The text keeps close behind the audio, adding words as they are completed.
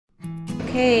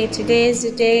Okay, today is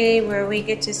the day where we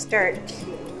get to start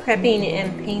prepping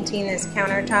and painting this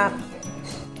countertop.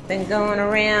 Been going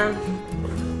around,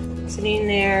 sitting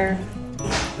there,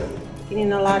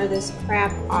 getting a lot of this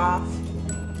crap off.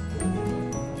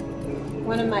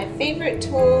 One of my favorite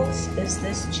tools is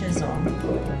this chisel.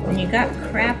 When you got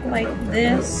crap like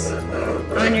this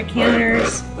on your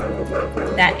counters,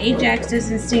 that Ajax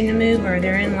doesn't seem to move, or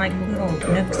they're in like little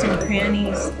nooks and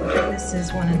crannies, this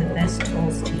is one of the best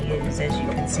tools to use. As you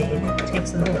can see, it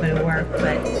takes a little bit of work,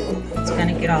 but it's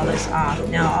going to get all this off.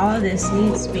 Now all of this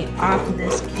needs to be off of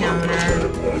this counter,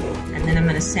 and then I'm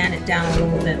going to sand it down a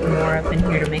little bit more up in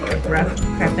here to make it rough to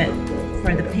prep it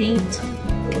for the paint.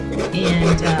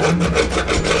 And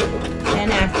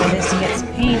then after this gets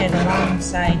painted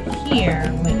alongside here,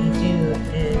 what you do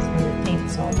is when the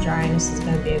paint's all dry, and this is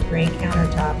going to be a gray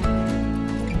countertop,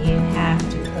 you have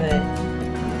to put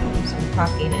some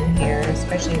caulking in here,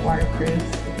 especially waterproof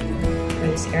for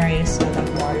this area so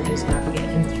the water does not get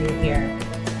in through here.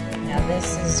 Now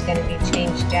this is going to be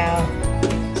changed out,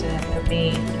 so there'll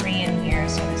be 3 in here,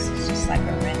 so this is just like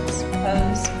a rinse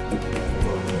hose.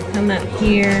 Come up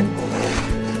here.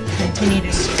 Continue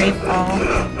to scrape all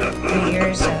the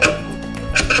years of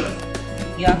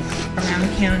yuck around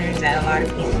the counters that a lot of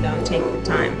people don't take the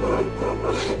time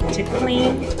to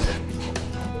clean.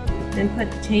 Then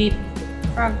put the tape,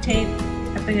 frog tape,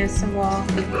 up against the wall.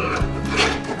 And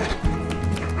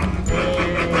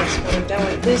when I'm done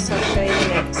with this, I'll show you the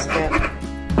next step.